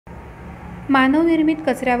मानवनिर्मित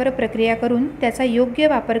कचऱ्यावर प्रक्रिया करून त्याचा योग्य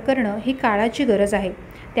वापर करणं ही काळाची गरज आहे।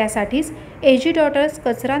 त्यासाठीच एजी डॉटर्स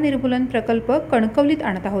कचरा निर्मूलन प्रकल्प कणकवलीत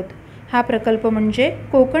आणत आहोत। हा प्रकल्प म्हणजे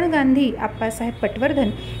कोकण गांधी आप्पासाहेब पटवर्धन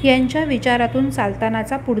यांच्या विचारातून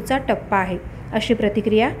चालतानाचा पुढचा टप्पा आहे, अशी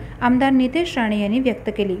प्रतिक्रिया आमदार नितेश राणे यांनी व्यक्त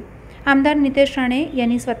केली। आमदार नितेश राणे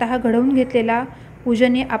यांनी स्वतः घडवून घेतलेला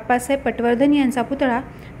पूजनीय आप्पासाहेब पटवर्धन यांचा पुतळा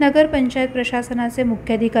नगरपंचायत प्रशासनाचे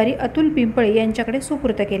मुख्याधिकारी अतुल पिंपळे यांच्याकडे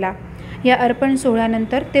सुपूर्द केला। या अर्पण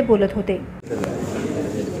सोहळ्यानंतर ते बोलत होते।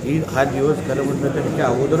 हा दिवस खरं म्हटलं तर त्याच्या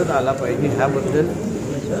अगोदरच आला पाहिजे, ह्याबद्दल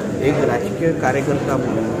एक राजकीय कार्यकर्ता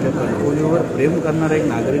म्हणून त्या कणकवलीवर प्रेम करणारा एक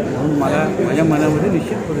नागरिक म्हणून मला माझ्या मनामध्ये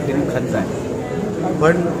निश्चित पद्धतीने खंत आहे।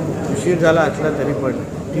 पण उशीर झाला असला तरी पण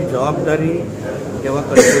ती जबाबदारी जेव्हा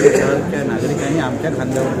कणकवली शहराच्या नागरिकांनी आमच्या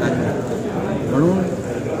खांद्यावर टाकली,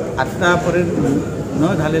 म्हणून आत्तापर्यंत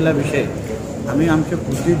न झालेला विषय आम्ही आमच्या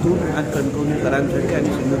कृतीतून आज कणकवलीकरांसाठी आणि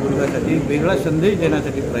सिंधुदुर्गासाठी एक वेगळा संदेश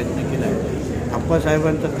देण्यासाठी प्रयत्न केला आहे।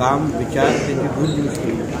 आप्पासाहेबांचं काम, विचार, त्यांची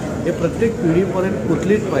दूरदृष्टी हे प्रत्येक पिढीपर्यंत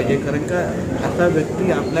पोचलीच पाहिजे, कारण का असा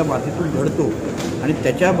व्यक्ती आपल्या मातीतून घडतो आणि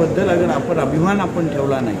त्याच्याबद्दल अगर आपण अभिमान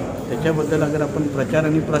ठेवला नाही, त्याच्याबद्दल अगर आपण प्रचार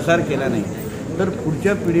आणि प्रसार केला नाही, तर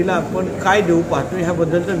पुढच्या पिढीला आपण काय देऊ पाहतो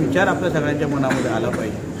ह्याबद्दलचा विचार आपल्या सगळ्यांच्या मनामध्ये आला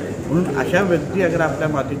पाहिजे। म्हणून अशा व्यक्ती अगर आपल्या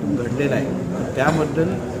मातीतून घडलेला आहे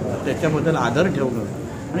तर त्याच्याबद्दल आदर ठेवणं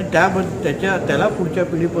आणि त्याला पुढच्या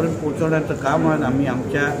पिढीपर्यंत पोहोचवण्याचं काम आज आम्ही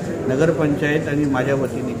आमच्या नगरपंचायत आणि माझ्या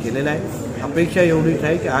वतीने केलेलं आहे। अपेक्षा एवढीच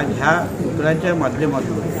आहे की आज ह्या पुतळ्याच्या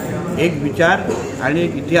माध्यमातून एक विचार आणि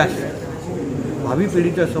एक इतिहास भावी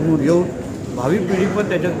पिढीच्या समोर येऊन भावी पिढी पण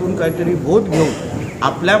त्याच्यातून काहीतरी बोध घेऊन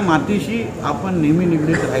आपल्या मातीशी आपण नेहमी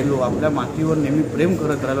निगडीत राहिलो, आपल्या मातीवर नेहमी प्रेम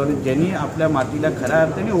करत राहिलो आणि ज्यांनी आपल्या मातीला खऱ्या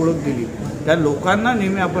अर्थाने ओळख दिली त्या लोकांना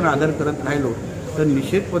नेहमी आपण आदर करत राहिलो तर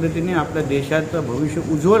निश्चित पद्धतीने आपल्या देशाचं भविष्य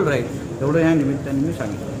उज्ज्वल राहील, एवढं या निमित्ताने मी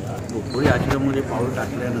सांगितलं। कोळी आश्रमामध्ये पाऊल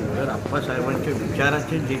टाकल्यानंतर आप्पासाहेबांच्या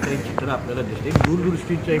विचाराचे जे काही चित्र आपल्याला दिसते, एक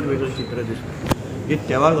दूरदृष्टीचं एक वेगळं चित्र दिसतं। हे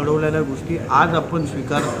तेव्हा घडवलेल्या गोष्टी आज आपण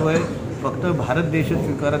स्वीकारतोय, फक्त भारत देशच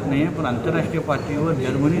स्वीकारत नाही आहे, पण आंतरराष्ट्रीय पातळीवर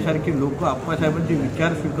जर्मनीसारखी लोक आप्पासाहेबांचे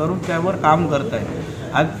विचार स्वीकारून त्यावर काम करत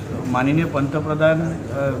आहेत। आज माननीय पंतप्रधान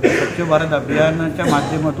स्वच्छ भारत अभियानाच्या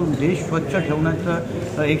माध्यमातून देश स्वच्छ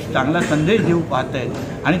ठेवण्याचा एक चांगला संदेश देऊ पाहत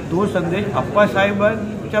आहेत आणि तो संदेश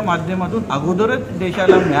आप्पासाहेबांच्या माध्यमातून अगोदरच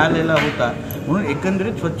देशाला मिळालेला होता। म्हणून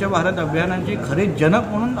एकंदरीत स्वच्छ भारत अभियानाचे खरे जनक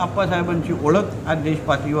म्हणून आप्पासाहेबांची ओळख आज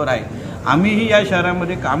देशपातळीवर आहे। आम्हीही या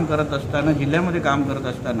शहरामध्ये काम करत असताना, जिल्ह्यामध्ये काम करत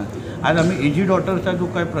असताना आज आम्ही एजी डॉटर्सचा जो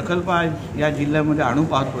काही प्रकल्प आज या जिल्ह्यामध्ये आणू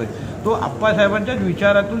पाहतोय तो आप्पासाहेबांच्याच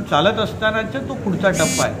विचारातून चालत असतानाचा तो पुढचा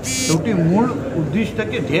टप्पा आहे। शेवटी मूळ उद्दिष्ट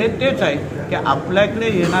की ध्येय तेच आहे की आपल्याकडे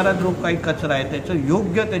येणारा जो काही कचरा आहे त्याचं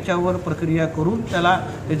योग्य त्याच्यावर प्रक्रिया करून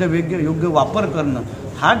त्याचा योग्य वापर करणं,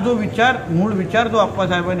 हा जो मूळ विचार जो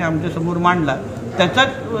आप्पासाहेबांनी आमच्यासमोर मांडला त्याचाच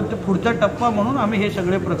पुढचा टप्पा म्हणून आम्ही हे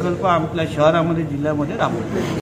सगळे प्रकल्प आपल्या शहरामध्ये, जिल्ह्यामध्ये राबवतो।